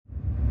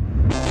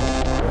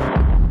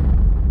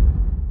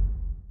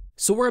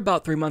So we're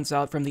about 3 months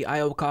out from the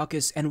Iowa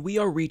caucus, and we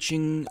are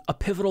reaching a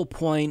pivotal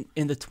point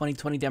in the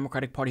 2020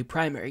 Democratic Party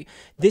primary.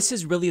 This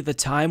is really the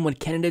time when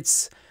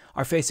candidates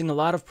are facing a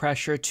lot of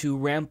pressure to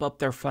ramp up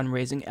their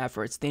fundraising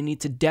efforts. They need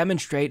to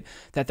demonstrate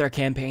that their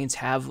campaigns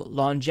have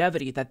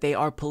longevity, that they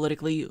are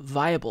politically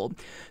viable.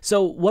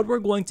 So what we're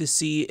going to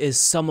see is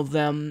some of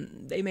them,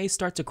 they may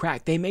start to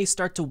crack. They may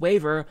start to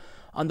waver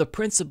on the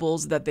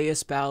principles that they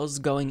espouse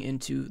going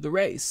into the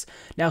race.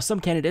 Now, some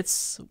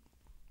candidates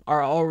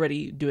are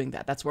already doing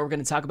that. That's what we're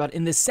going to talk about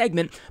in this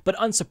segment. But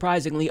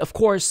unsurprisingly, of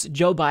course,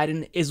 Joe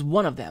Biden is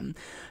one of them.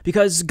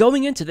 Because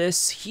going into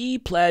this, he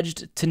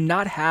pledged to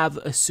not have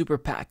a super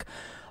PAC.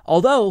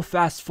 Although,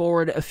 fast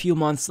forward a few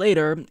months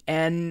later,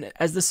 and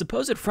as the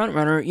supposed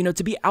frontrunner,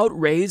 to be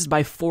outraised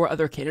by 4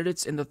 other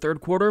candidates in the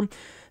third quarter,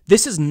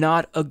 this is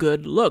not a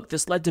good look.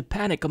 This led to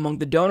panic among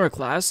the donor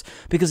class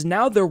because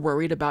now they're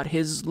worried about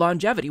his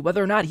longevity,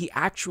 whether or not he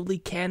actually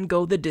can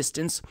go the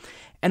distance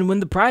and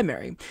win the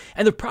primary.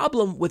 And the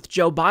problem with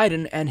Joe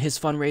Biden and his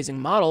fundraising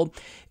model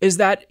is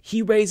that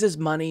he raises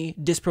money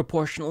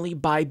disproportionately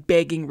by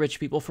begging rich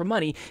people for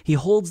money. He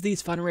holds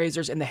these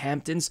fundraisers in the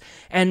Hamptons,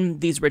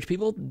 and these rich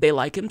people, they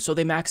like him, so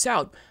they max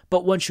out.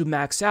 But once you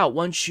max out,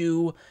 once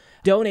you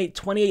donate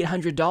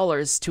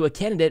 $2,800 to a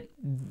candidate,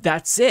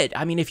 that's it.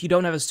 I mean, if you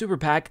don't have a super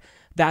PAC,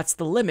 that's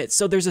the limit.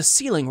 So there's a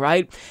ceiling,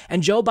 right?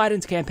 And Joe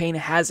Biden's campaign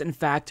has, in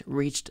fact,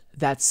 reached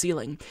that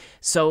ceiling.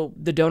 So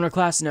the donor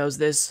class knows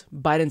this,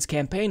 Biden's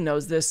campaign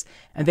knows this,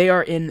 and they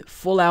are in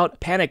full-out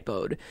panic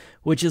mode,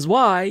 which is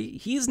why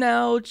he's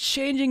now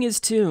changing his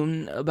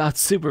tune about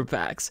super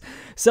PACs.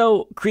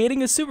 So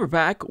creating a super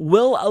PAC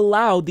will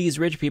allow these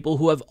rich people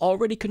who have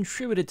already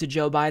contributed to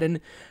Joe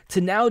Biden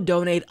to now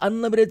donate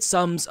unlimited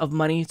sums of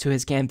money to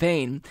his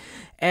campaign.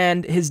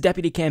 And his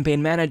deputy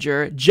campaign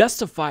manager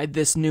justified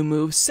this new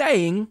move,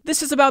 saying,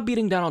 this is about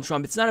beating Donald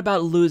Trump. It's not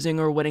about losing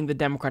or winning the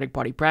Democratic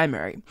Party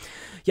primary.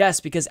 Yes,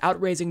 because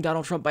outraising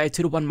Donald Trump by a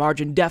 2-to-1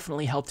 margin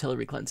definitely helped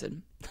Hillary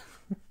Clinton.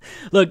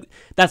 Look,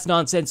 that's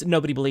nonsense.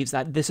 Nobody believes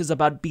that. This is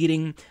about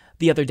beating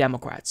the other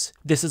Democrats.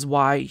 This is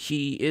why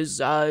he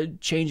is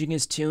changing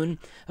his tune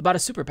about a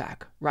super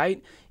PAC,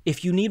 right?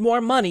 If you need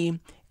more money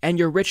and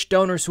your rich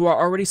donors who are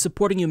already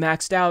supporting you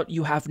maxed out,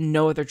 you have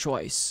no other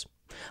choice.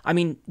 I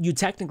mean, you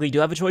technically do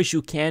have a choice.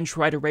 You can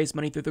try to raise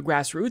money through the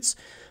grassroots,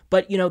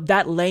 but,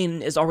 that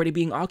lane is already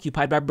being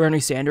occupied by Bernie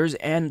Sanders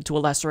and, to a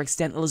lesser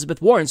extent,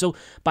 Elizabeth Warren. So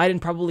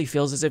Biden probably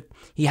feels as if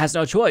he has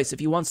no choice.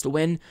 If he wants to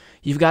win,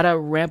 you've got to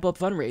ramp up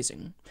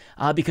fundraising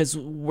because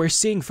we're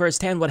seeing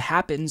firsthand what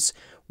happens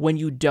when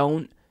you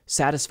don't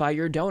satisfy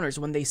your donors,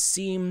 when they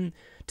seem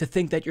to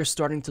think that you're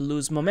starting to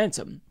lose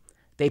momentum.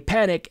 They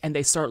panic and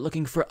they start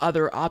looking for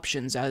other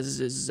options, as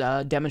is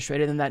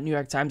demonstrated in that New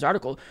York Times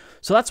article.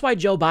 So that's why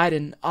Joe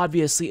Biden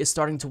obviously is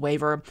starting to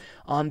waver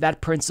on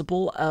that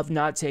principle of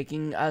not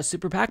taking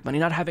super PAC money,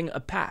 not having a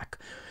PAC.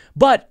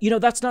 But,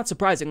 that's not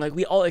surprising. Like,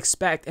 we all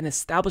expect an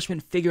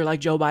establishment figure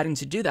like Joe Biden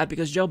to do that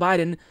because Joe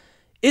Biden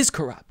is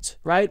corrupt,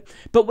 right?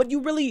 But what you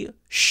really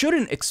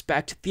shouldn't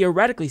expect,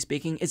 theoretically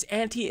speaking, is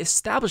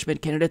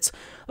anti-establishment candidates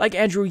like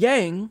Andrew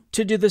Yang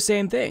to do the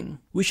same thing.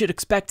 We should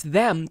expect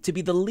them to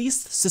be the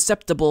least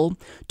susceptible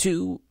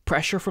to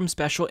pressure from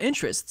special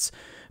interests.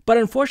 But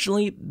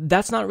unfortunately,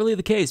 that's not really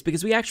the case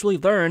because we actually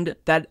learned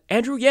that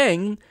Andrew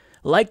Yang,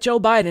 like Joe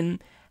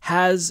Biden,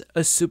 has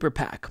a super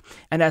PAC.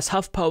 And as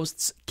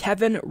HuffPost's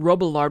Kevin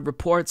Robillard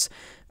reports,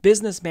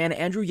 businessman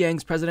Andrew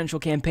Yang's presidential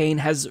campaign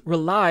has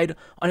relied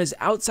on his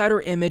outsider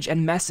image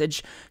and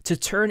message to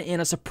turn in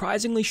a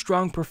surprisingly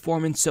strong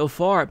performance so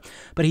far,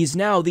 but he's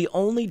now the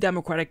only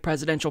Democratic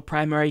presidential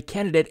primary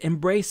candidate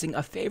embracing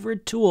a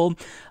favored tool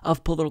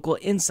of political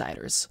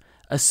insiders,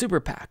 a super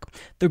PAC.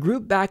 The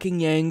group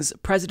backing Yang's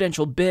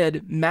presidential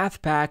bid,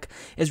 Math PAC,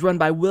 is run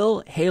by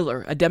Will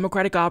Haler, a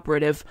Democratic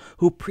operative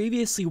who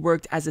previously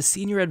worked as a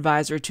senior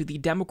advisor to the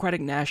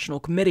Democratic National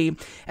Committee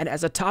and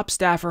as a top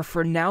staffer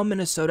for now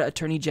Minnesota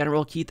Attorney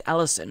General Keith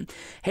Ellison.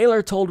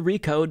 Haler told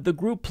Recode the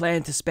group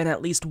planned to spend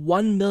at least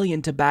 $1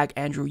 million to back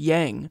Andrew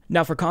Yang.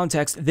 Now, for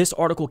context, this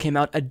article came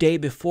out a day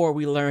before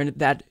we learned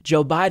that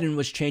Joe Biden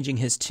was changing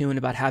his tune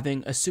about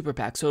having a super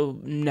PAC. So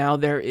now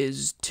there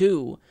is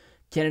 2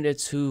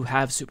 candidates who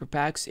have super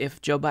PACs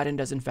if Joe Biden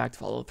does in fact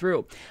follow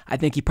through. I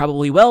think he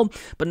probably will,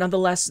 but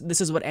nonetheless,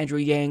 this is what Andrew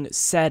Yang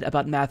said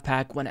about Math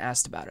PAC when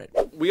asked about it.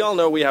 We all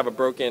know we have a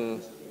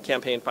broken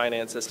campaign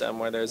finance system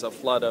where there's a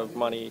flood of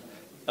money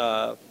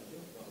and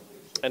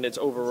it's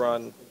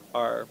overrun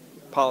our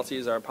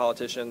policies, our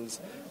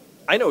politicians.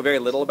 I know very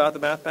little about the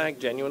Math PAC,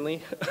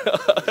 genuinely.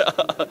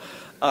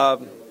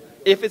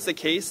 If it's the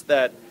case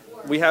that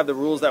we have the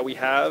rules that we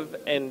have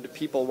and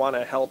people want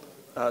to help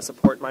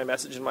support my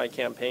message in my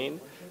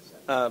campaign.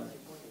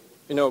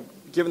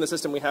 Given the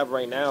system we have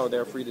right now,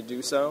 they're free to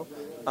do so.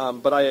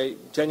 But I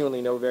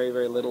genuinely know very,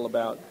 very little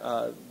about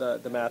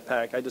the Math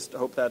PAC. I just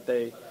hope that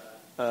they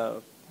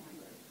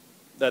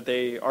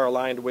are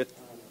aligned with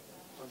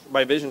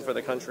my vision for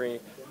the country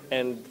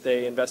and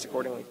they invest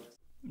accordingly.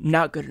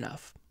 Not good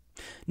enough.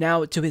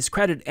 Now, to his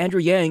credit,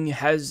 Andrew Yang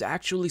has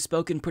actually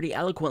spoken pretty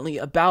eloquently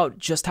about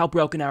just how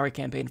broken our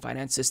campaign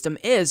finance system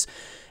is,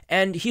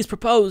 and he's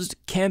proposed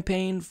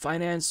campaign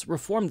finance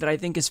reform that I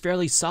think is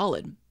fairly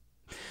solid.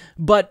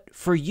 But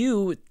for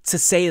you to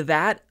say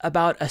that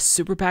about a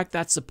super PAC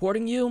that's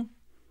supporting you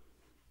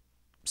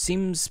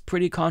seems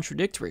pretty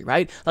contradictory,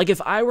 right? Like,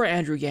 if I were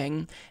Andrew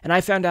Yang and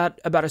I found out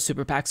about a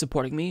super PAC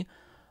supporting me,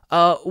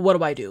 what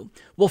do I do?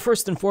 Well,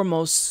 first and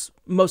foremost,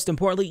 most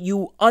importantly,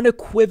 you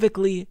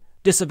unequivocally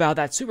disavow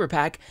that super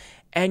PAC,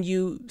 and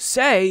you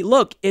say,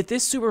 look, if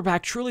this super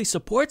PAC truly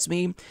supports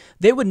me,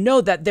 they would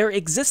know that their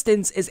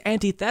existence is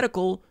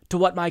antithetical to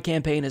what my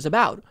campaign is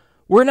about.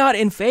 We're not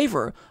in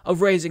favor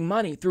of raising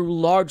money through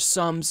large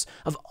sums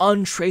of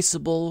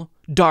untraceable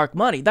dark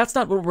money. That's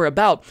not what we're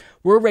about.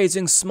 We're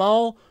raising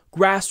small,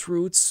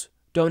 grassroots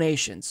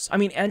donations. I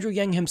mean, Andrew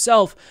Yang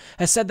himself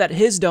has said that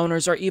his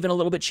donors are even a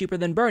little bit cheaper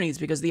than Bernie's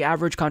because the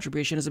average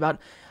contribution is about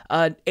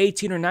 $18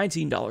 or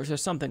 $19 or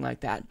something like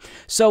that.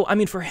 So, I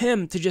mean, for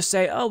him to just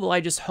say, oh, well, I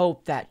just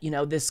hope that,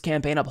 this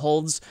campaign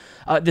upholds,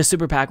 this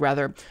super PAC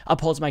rather,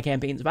 upholds my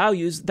campaign's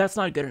values, that's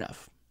not good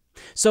enough.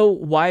 So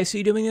why is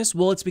he doing this?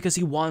 Well, it's because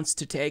he wants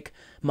to take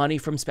money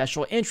from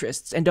special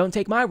interests. And don't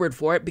take my word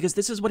for it, because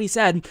this is what he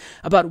said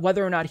about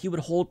whether or not he would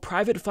hold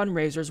private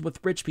fundraisers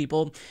with rich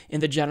people in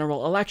the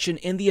general election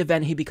in the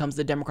event he becomes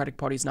the Democratic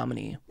Party's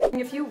nominee.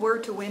 If you were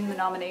to win the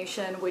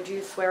nomination, would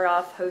you swear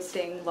off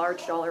hosting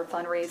large dollar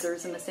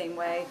fundraisers in the same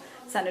way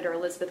Senator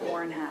Elizabeth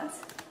Warren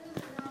has?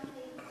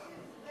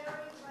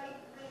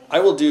 I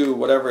will do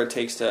whatever it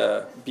takes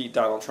to beat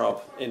Donald Trump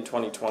in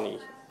 2020.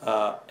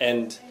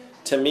 And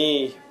to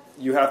me,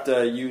 you have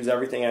to use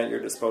everything at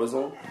your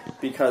disposal,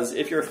 because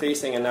if you're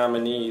facing a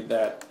nominee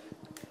that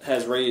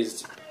has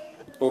raised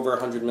over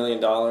 $100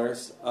 million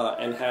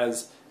and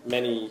has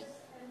many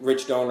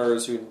rich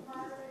donors who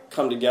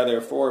come together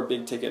for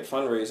big ticket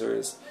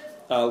fundraisers,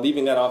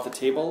 leaving that off the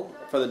table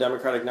for the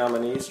Democratic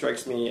nominee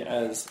strikes me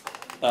as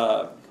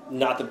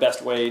not the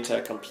best way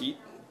to compete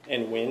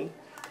and win.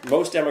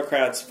 Most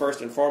Democrats,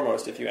 first and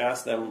foremost, if you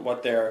ask them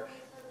what their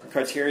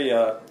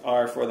criteria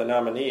are for the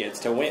nominee, it's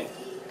to win.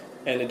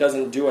 And it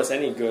doesn't do us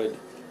any good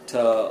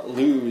to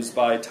lose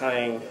by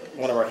tying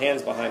one of our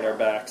hands behind our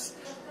backs.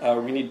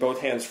 We need both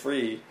hands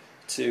free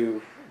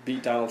to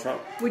beat Donald Trump.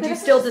 Would you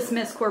still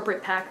dismiss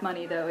corporate PAC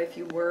money, though, if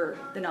you were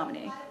the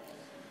nominee?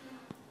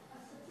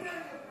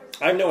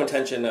 I have no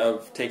intention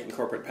of taking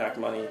corporate PAC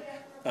money.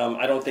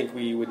 I don't think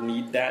we would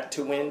need that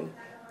to win.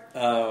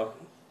 So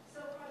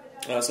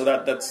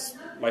that's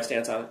my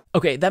stance on it.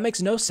 Okay, that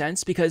makes no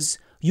sense, because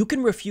you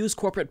can refuse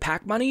corporate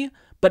PAC money,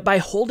 but by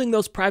holding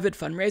those private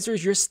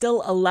fundraisers, you're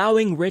still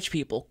allowing rich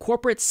people,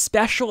 corporate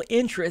special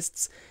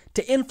interests,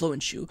 to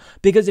influence you.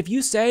 Because if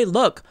you say,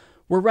 look,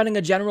 we're running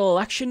a general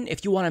election,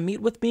 if you want to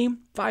meet with me,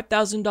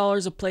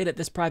 $5,000 a plate at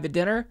this private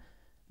dinner,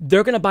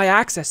 they're going to buy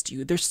access to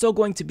you. They're still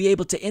going to be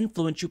able to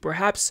influence you,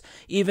 perhaps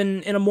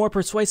even in a more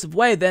persuasive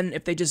way than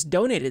if they just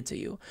donated to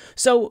you.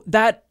 So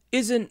that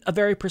isn't a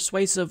very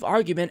persuasive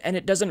argument, and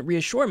it doesn't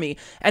reassure me,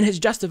 and his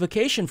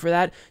justification for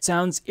that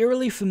sounds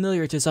eerily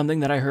familiar to something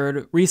that I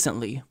heard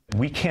recently.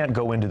 We can't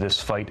go into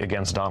this fight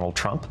against Donald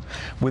Trump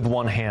with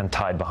one hand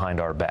tied behind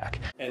our back.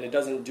 And it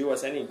doesn't do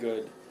us any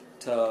good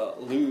to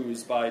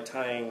lose by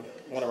tying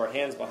one of our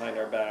hands behind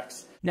our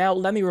backs. Now,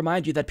 let me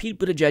remind you that Pete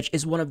Buttigieg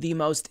is one of the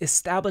most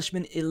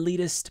establishment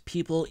elitist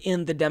people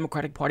in the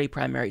Democratic Party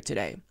primary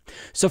today.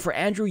 So for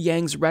Andrew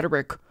Yang's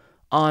rhetoric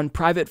on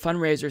private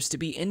fundraisers to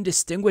be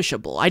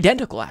indistinguishable,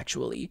 identical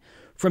actually,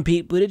 from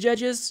Pete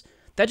Buttigieg's,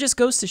 that just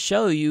goes to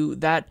show you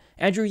that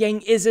Andrew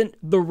Yang isn't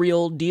the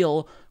real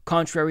deal,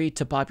 contrary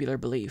to popular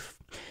belief.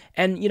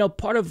 And,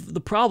 part of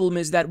the problem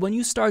is that when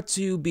you start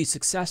to be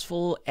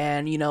successful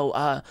and,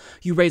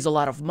 you raise a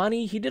lot of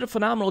money, he did a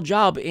phenomenal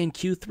job in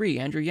Q3,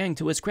 Andrew Yang,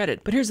 to his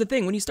credit. But here's the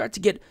thing, when you start to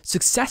get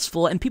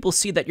successful and people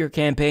see that your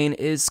campaign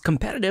is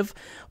competitive,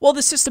 well,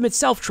 the system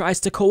itself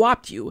tries to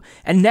co-opt you.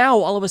 And now,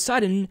 all of a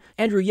sudden,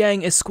 Andrew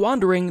Yang is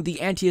squandering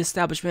the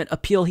anti-establishment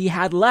appeal he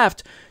had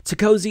left to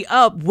cozy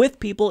up with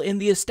people in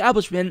the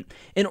establishment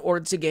in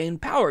order to gain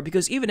power.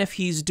 Because even if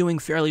he's doing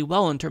fairly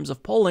well in terms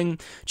of polling,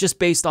 just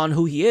based on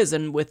who he is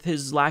and with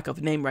his lack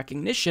of name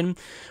recognition,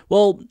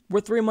 well,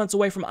 we're 3 months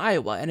away from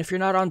Iowa, and if you're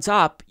not on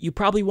top, you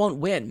probably won't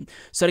win.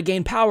 So to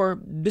gain power,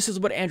 this is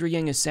what Andrew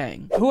Yang is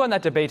saying. Who on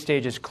that debate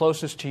stage is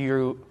closest to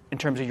you in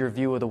terms of your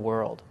view of the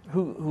world?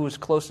 Who is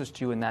closest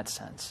to you in that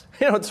sense?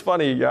 It's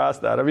funny you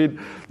ask that. I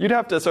mean, you'd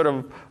have to sort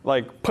of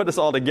put us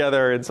all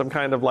together in some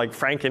kind of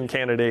Franken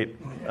candidate.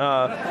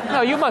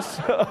 No,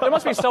 there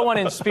must be someone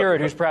in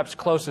spirit who's perhaps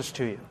closest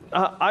to you.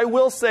 I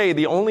will say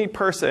the only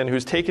person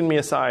who's taken me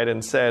aside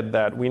and said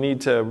that we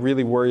need to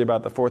really worry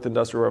about the fourth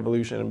industrial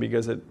revolution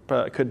because it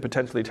could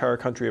potentially tear our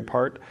country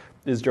apart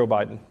is Joe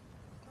Biden.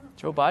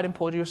 Joe Biden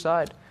pulled you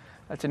aside.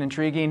 That's an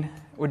intriguing.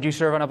 Would you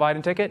serve on a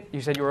Biden ticket?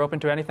 You said you were open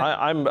to anything?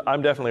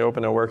 I'm definitely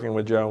open to working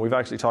with Joe. We've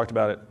actually talked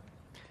about it.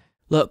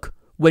 Look,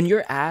 when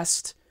you're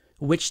asked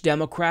which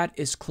Democrat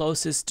is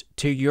closest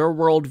to your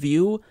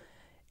worldview,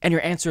 and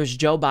your answer is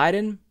Joe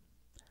Biden,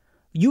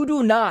 you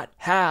do not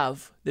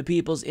have the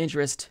people's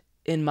interest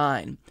in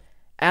mind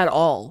at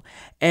all.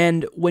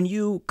 And when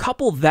you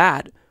couple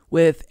that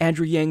with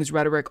Andrew Yang's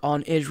rhetoric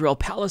on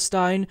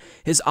Israel-Palestine,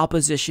 his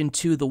opposition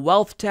to the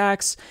wealth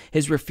tax,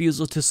 his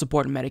refusal to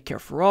support Medicare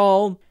for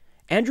all,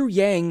 Andrew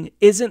Yang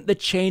isn't the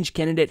change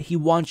candidate he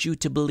wants you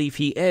to believe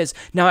he is.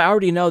 Now, I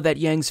already know that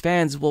Yang's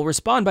fans will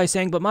respond by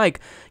saying, but Mike,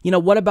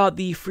 what about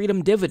the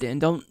freedom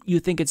dividend? Don't you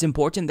think it's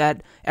important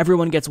that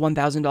everyone gets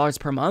 $1,000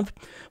 per month?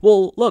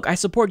 Well, look, I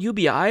support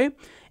UBI,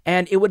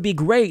 and it would be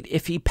great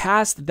if he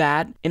passed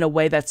that in a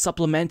way that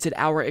supplemented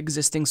our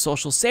existing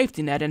social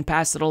safety net and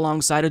passed it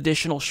alongside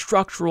additional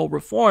structural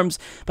reforms.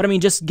 But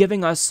just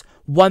giving us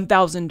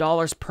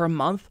 $1,000 per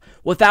month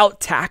without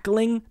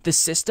tackling the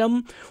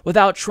system,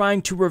 without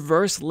trying to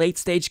reverse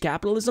late-stage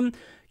capitalism,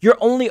 you're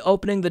only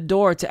opening the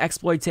door to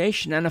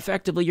exploitation, and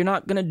effectively you're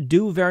not going to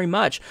do very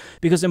much,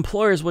 because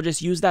employers will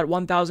just use that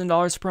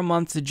 $1,000 per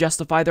month to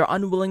justify their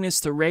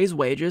unwillingness to raise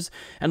wages,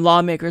 and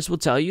lawmakers will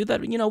tell you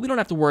that, we don't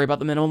have to worry about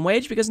the minimum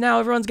wage because now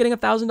everyone's getting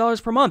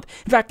 $1,000 per month.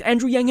 In fact,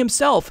 Andrew Yang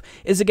himself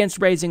is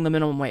against raising the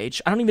minimum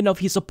wage. I don't even know if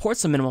he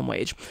supports the minimum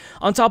wage.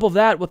 On top of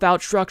that,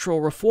 without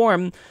structural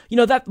reform,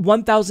 that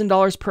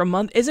 $1,000 per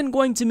month isn't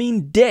going to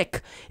mean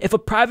dick if a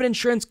private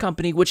insurance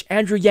company, which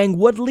Andrew Yang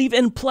would leave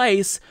in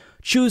place,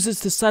 chooses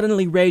to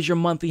suddenly raise your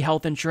monthly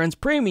health insurance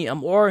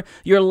premium, or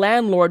your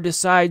landlord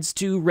decides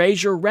to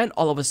raise your rent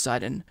all of a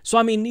sudden. So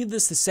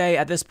needless to say,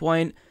 at this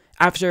point,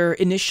 after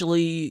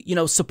initially,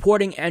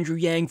 supporting Andrew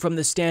Yang from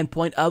the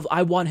standpoint of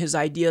I want his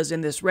ideas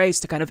in this race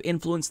to kind of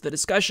influence the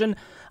discussion,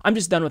 I'm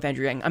just done with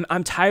Andrew Yang.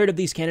 I'm tired of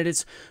these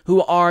candidates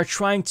who are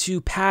trying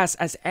to pass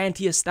as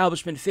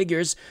anti-establishment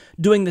figures,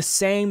 doing the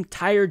same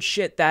tired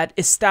shit that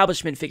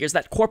establishment figures,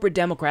 that corporate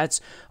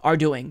Democrats are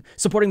doing,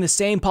 supporting the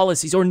same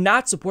policies or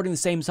not supporting the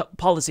same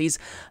policies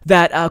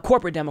that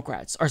corporate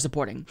Democrats are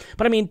supporting.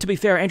 But to be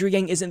fair, Andrew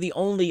Yang isn't the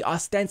only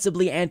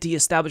ostensibly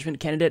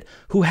anti-establishment candidate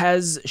who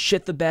has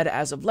shit the bed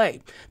as of late,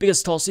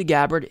 because Tulsi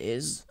Gabbard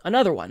is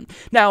another one.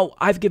 Now,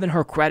 I've given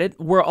her credit.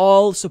 We're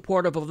all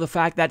supportive of the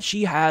fact that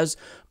she has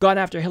gone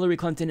after Hillary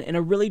Clinton in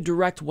a really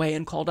direct way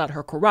and called out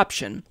her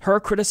corruption. Her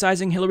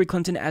criticizing Hillary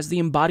Clinton as the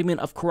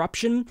embodiment of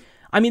corruption,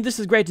 this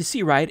is great to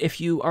see, right?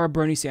 If you are a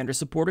Bernie Sanders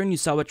supporter and you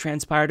saw what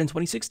transpired in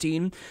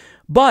 2016.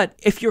 But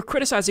if you're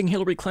criticizing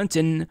Hillary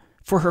Clinton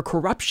for her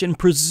corruption,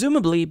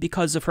 presumably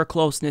because of her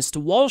closeness to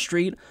Wall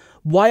Street,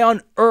 why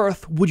on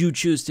earth would you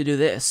choose to do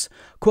this?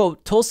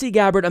 Quote, Tulsi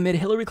Gabbard amid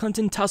Hillary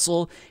Clinton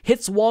tussle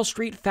hits Wall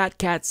Street fat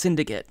cat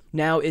syndicate.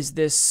 Now, is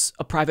this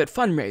a private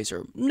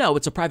fundraiser? No,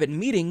 it's a private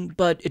meeting,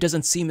 but it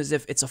doesn't seem as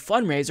if it's a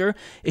fundraiser.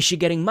 Is she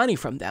getting money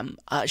from them?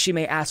 She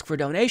may ask for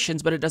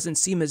donations, but it doesn't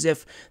seem as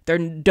if they're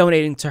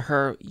donating to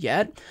her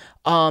yet.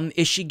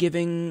 Is she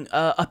giving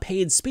a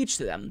paid speech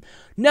to them?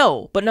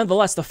 No, but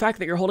nonetheless, the fact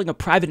that you're holding a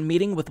private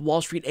meeting with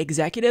Wall Street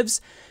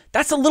executives,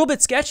 that's a little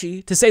bit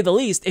sketchy, to say the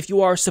least, if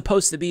you are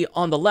supposed to be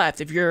on the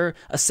left, if you're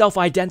a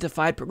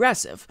self-identified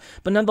progressive.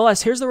 But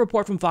nonetheless, here's the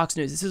report from Fox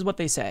News. This is what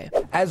they say.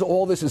 As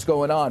all this is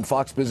going on,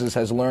 Fox Business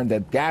has learned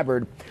that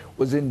Gabbard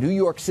was in New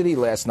York City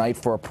last night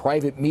for a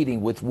private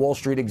meeting with Wall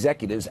Street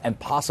executives and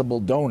possible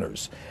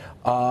donors.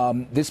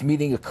 This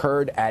meeting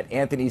occurred at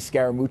Anthony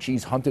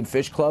Scaramucci's Hunt and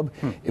Fish Club.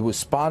 It was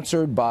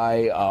sponsored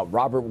by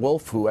Robert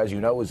Wolf, who, as you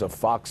know, is a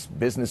Fox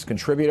Business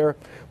contributor,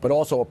 but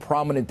also a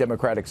prominent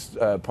Democratic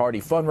Party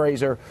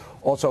fundraiser.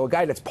 Also, a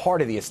guy that's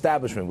part of the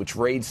establishment, which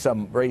raised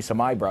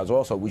some eyebrows.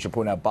 Also, we should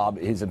point out Bob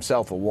is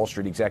himself a Wall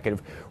Street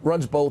executive,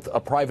 runs both a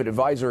private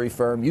advisory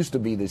firm, used to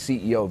be the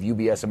CEO of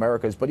UBS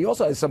Americas, but he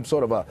also has some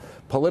sort of a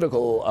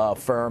political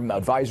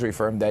advisory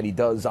firm that he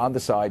does on the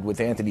side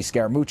with Anthony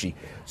Scaramucci.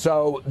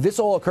 So this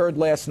all occurred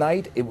last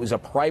night. It was a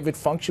private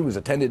function. It was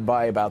attended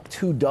by about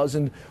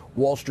 24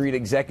 Wall Street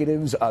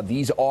executives.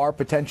 These are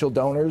potential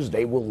donors.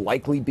 They will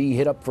likely be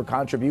hit up for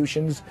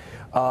contributions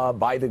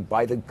by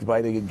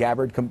the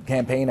Gabbard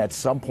campaign at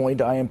some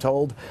point, I am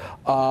told.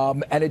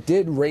 And it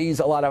did raise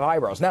a lot of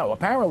eyebrows. Now,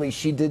 apparently,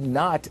 she did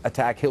not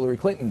attack Hillary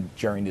Clinton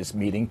during this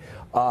meeting,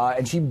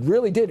 and she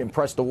really did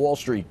impress the Wall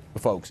Street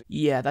folks.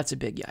 Yeah, that's a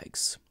big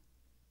yikes.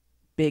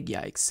 Big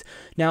yikes.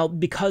 Now,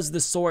 because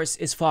the source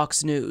is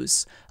Fox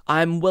News,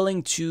 I'm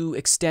willing to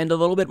extend a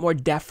little bit more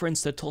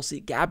deference to Tulsi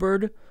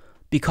Gabbard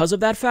because of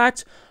that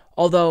fact.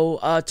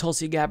 Although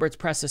Tulsi Gabbard's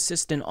press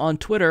assistant on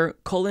Twitter,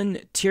 Colin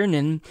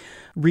Tiernan,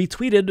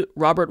 retweeted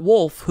Robert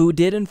Wolf, who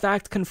did in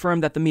fact confirm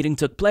that the meeting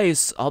took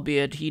place,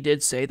 albeit he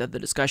did say that the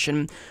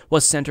discussion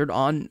was centered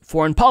on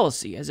foreign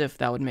policy, as if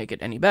that would make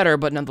it any better.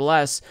 But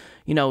nonetheless,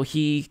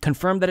 he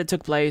confirmed that it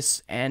took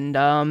place, and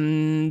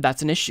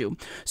that's an issue.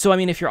 So,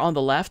 if you're on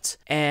the left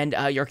and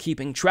you're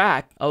keeping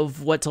track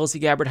of what Tulsi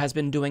Gabbard has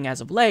been doing as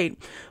of late,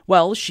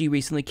 well, she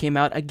recently came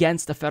out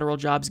against the federal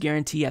jobs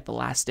guarantee at the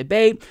last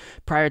debate.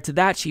 Prior to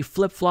that, she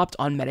flip-flopped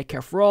on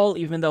Medicare for all,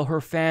 even though her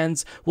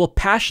fans will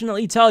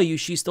passionately tell you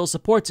she still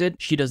supports it.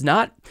 She does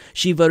not.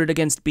 She voted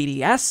against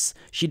BDS.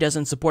 She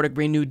doesn't support a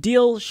Green New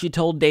Deal. She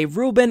told Dave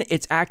Rubin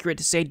it's accurate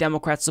to say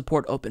Democrats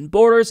support open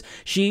borders.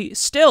 She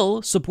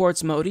still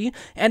supports Modi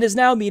and is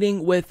now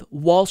meeting with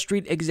Wall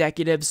Street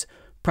executives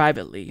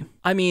privately.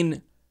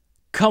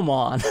 Come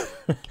on.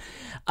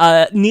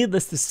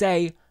 Needless to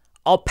say,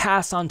 I'll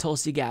pass on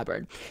Tulsi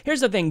Gabbard.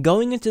 Here's the thing.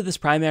 Going into this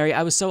primary,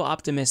 I was so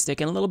optimistic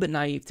and a little bit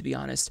naive, to be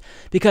honest,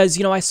 because,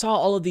 you know, I saw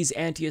all of these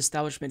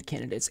anti-establishment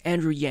candidates,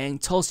 Andrew Yang,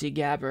 Tulsi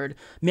Gabbard,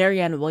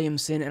 Marianne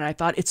Williamson, and I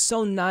thought it's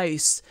so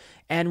nice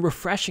and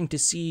refreshing to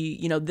see,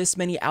 you know, this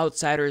many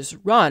outsiders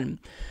run.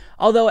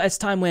 Although as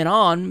time went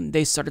on,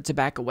 they started to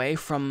back away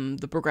from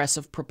the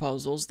progressive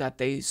proposals that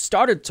they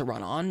started to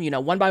run on, you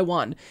know, one by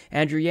one.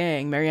 Andrew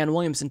Yang, Marianne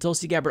Williamson,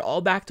 Tulsi Gabbard all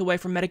backed away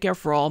from Medicare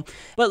for All.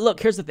 But look,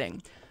 here's the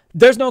thing.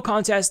 There's no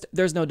contest,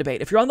 there's no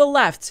debate. If you're on the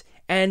left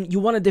and you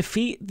want to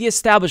defeat the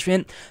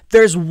establishment,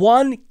 there's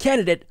one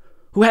candidate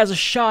who has a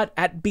shot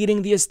at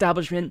beating the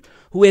establishment,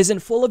 who isn't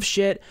full of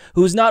shit,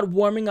 who's not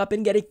warming up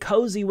and getting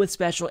cozy with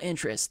special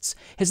interests.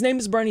 His name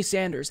is Bernie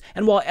Sanders.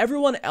 And while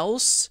everyone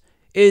else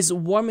is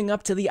warming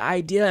up to the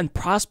idea and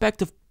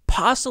prospect of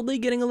possibly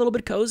getting a little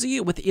bit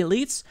cozy with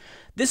elites,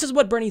 this is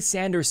what Bernie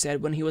Sanders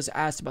said when he was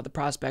asked about the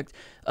prospect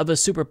of a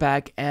super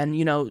PAC, and,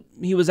 you know,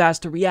 he was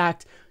asked to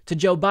react to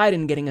Joe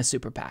Biden getting a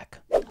super PAC.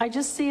 I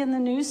just see in the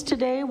news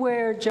today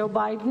where Joe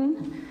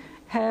Biden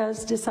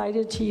has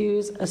decided to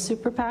use a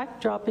super PAC,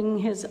 dropping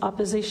his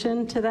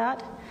opposition to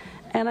that.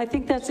 And I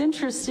think that's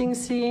interesting,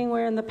 seeing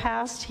where in the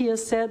past he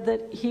has said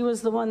that he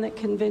was the one that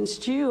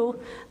convinced you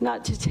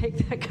not to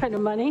take that kind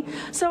of money.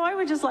 So I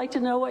would just like to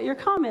know what your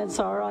comments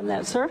are on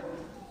that, sir.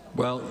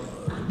 Well,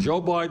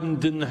 Joe Biden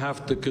didn't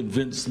have to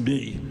convince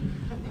me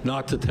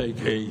not to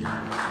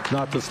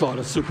start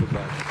a super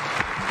PAC.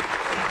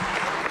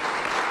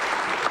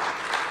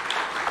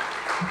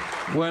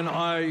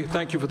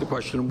 Thank you for the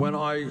question. When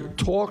I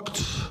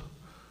talked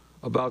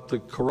about the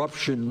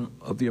corruption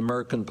of the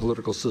American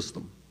political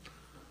system,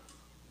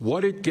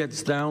 what it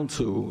gets down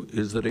to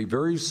is that a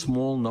very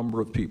small number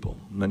of people,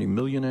 many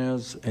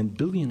millionaires and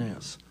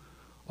billionaires,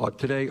 are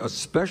today,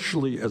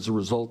 especially as a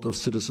result of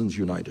Citizens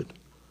United,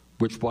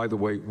 which, by the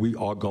way, we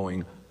are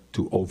going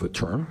to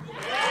overturn.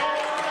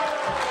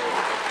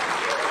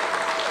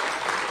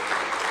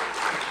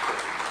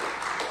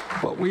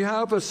 But we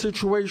have a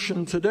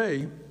situation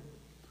today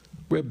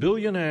where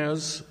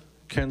billionaires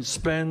can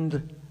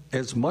spend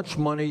as much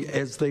money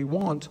as they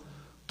want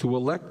to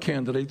elect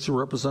candidates who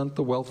represent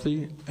the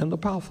wealthy and the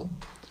powerful.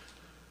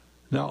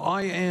 Now,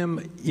 I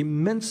am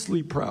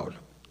immensely proud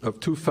of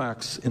two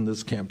facts in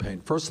this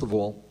campaign. First of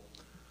all,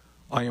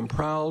 I am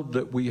proud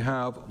that we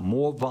have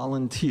more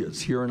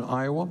volunteers here in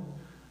Iowa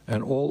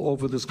and all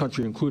over this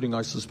country, including,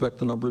 I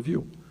suspect, a number of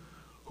you,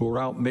 who are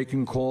out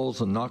making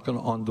calls and knocking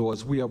on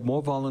doors. We have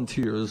more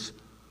volunteers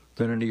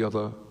than any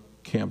other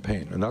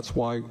campaign, and that's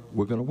why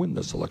we're going to win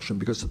this election,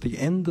 because at the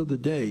end of the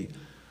day,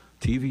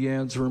 TV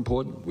ads are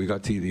important. We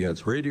got TV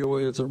ads. Radio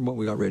ads are important.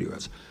 We got radio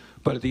ads.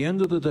 But at the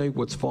end of the day,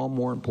 what's far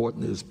more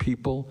important is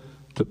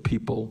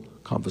people-to-people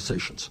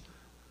conversations.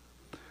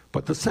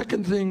 But the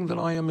second thing that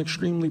I am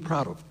extremely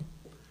proud of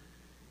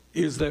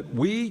is that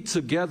we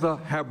together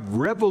have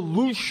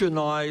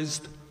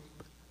revolutionized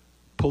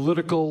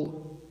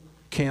political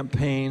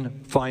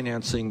campaign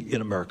financing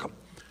in America.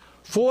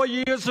 4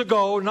 years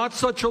ago, not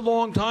such a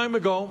long time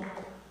ago,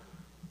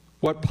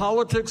 what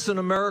politics in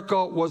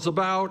America was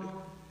about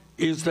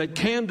is that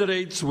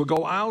candidates would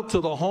go out to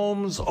the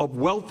homes of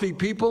wealthy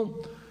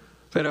people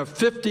that have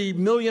 50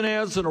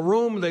 millionaires in a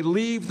room. They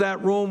leave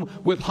that room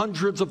with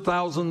hundreds of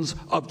thousands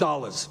of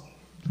dollars.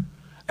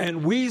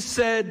 And we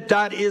said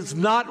that is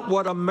not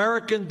what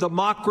American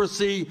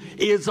democracy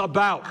is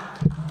about.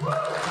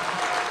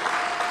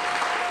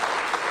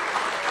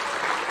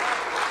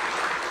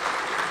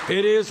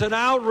 It is an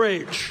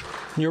outrage.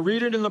 You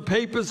read it in the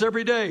papers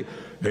every day.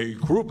 A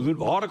group,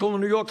 an article in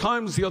the New York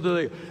Times the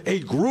other day, a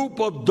group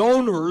of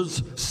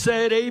donors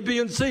said A, B,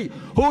 and C.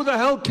 Who the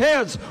hell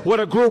cares what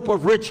a group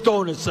of rich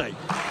donors say?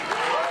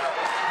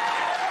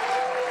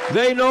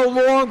 They no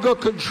longer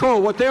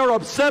control. What they're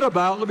upset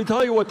about, let me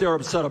tell you what they're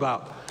upset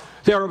about.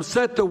 They're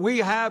upset that we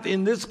have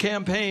in this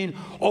campaign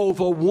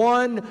over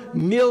 1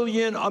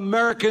 million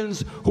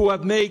Americans who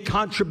have made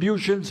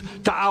contributions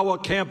to our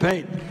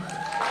campaign.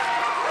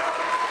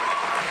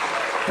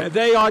 And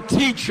they are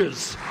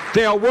teachers.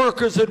 They are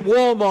workers at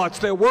Walmart's.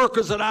 They're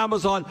workers at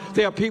Amazon.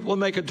 They are people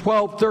making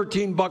 $12,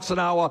 $13 an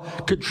hour,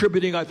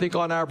 contributing, I think,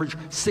 on average,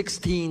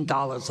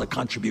 $16 a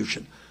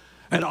contribution.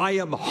 And I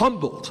am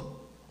humbled,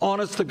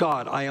 honest to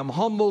God, I am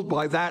humbled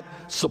by that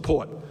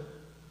support.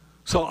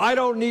 So I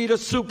don't need a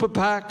super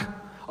PAC.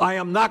 I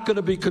am not going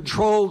to be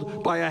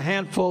controlled by a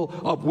handful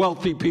of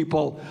wealthy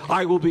people.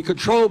 I will be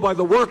controlled by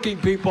the working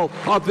people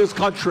of this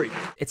country.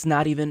 It's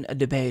not even a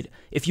debate.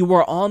 If you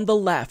are on the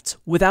left,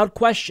 without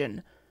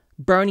question,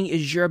 Bernie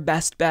is your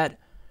best bet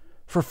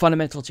for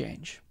fundamental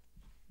change.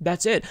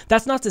 That's it.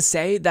 That's not to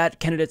say that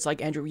candidates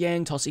like Andrew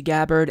Yang, Tulsi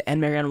Gabbard,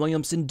 and Marianne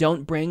Williamson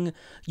don't bring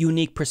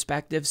unique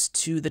perspectives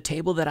to the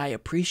table that I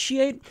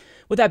appreciate.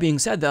 With that being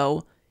said,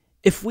 though,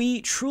 if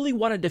we truly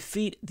want to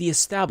defeat the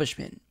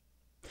establishment,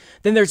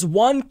 then there's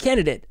one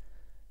candidate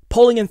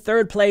polling in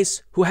third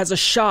place who has a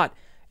shot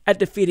at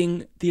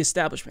defeating the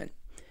establishment.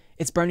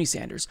 it's Bernie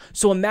Sanders.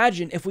 So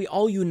imagine if we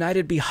all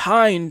united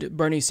behind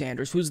Bernie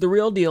Sanders, who's the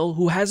real deal,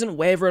 who hasn't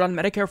wavered on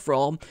Medicare for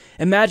all.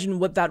 Imagine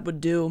what that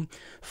would do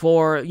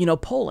for,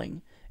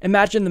 polling.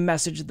 Imagine the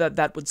message that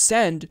that would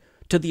send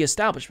to the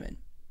establishment.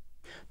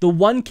 The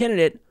one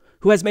candidate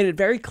who has made it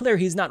very clear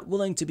he's not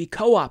willing to be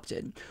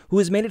co-opted, who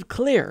has made it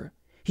clear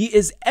he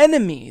is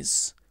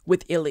enemies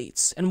with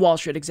elites and Wall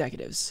Street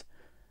executives.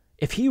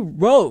 If he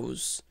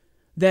rose,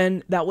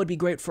 then that would be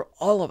great for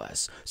all of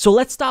us. So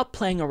let's stop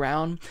playing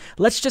around.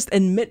 Let's just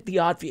admit the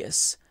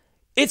obvious.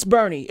 It's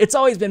Bernie. It's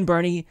always been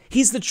Bernie.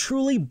 He's the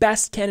truly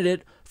best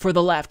candidate for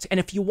the left. And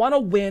if you want to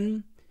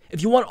win,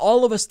 if you want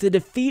all of us to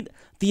defeat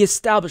the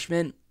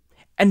establishment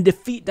and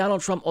defeat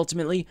Donald Trump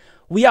ultimately,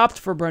 we opt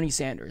for Bernie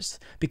Sanders.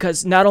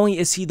 Because not only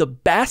is he the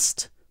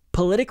best,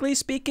 politically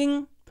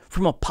speaking,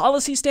 from a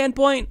policy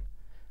standpoint,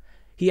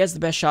 he has the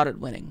best shot at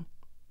winning.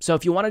 So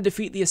if you want to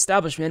defeat the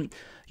establishment,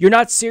 you're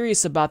not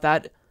serious about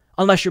that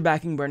unless you're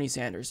backing Bernie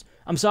Sanders.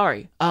 I'm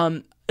sorry.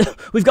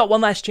 We've got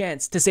one last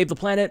chance to save the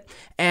planet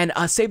and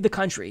save the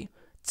country,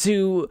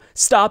 to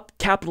stop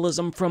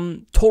capitalism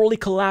from totally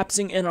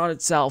collapsing in on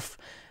itself.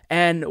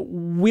 And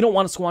we don't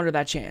want to squander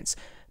that chance.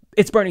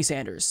 It's Bernie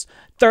Sanders.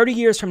 30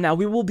 years from now,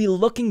 we will be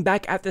looking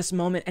back at this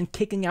moment and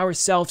kicking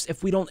ourselves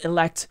if we don't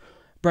elect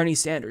Bernie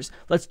Sanders.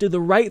 Let's do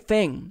the right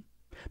thing.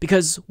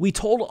 Because we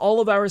told all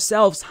of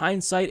ourselves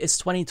hindsight is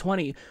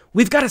 2020.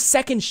 We've got a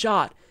second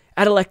shot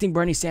at electing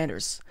Bernie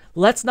Sanders.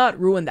 Let's not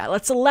ruin that.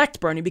 Let's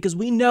elect Bernie because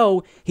we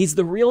know he's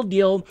the real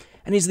deal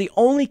and he's the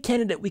only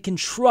candidate we can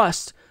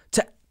trust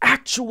to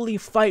actually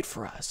fight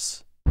for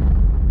us.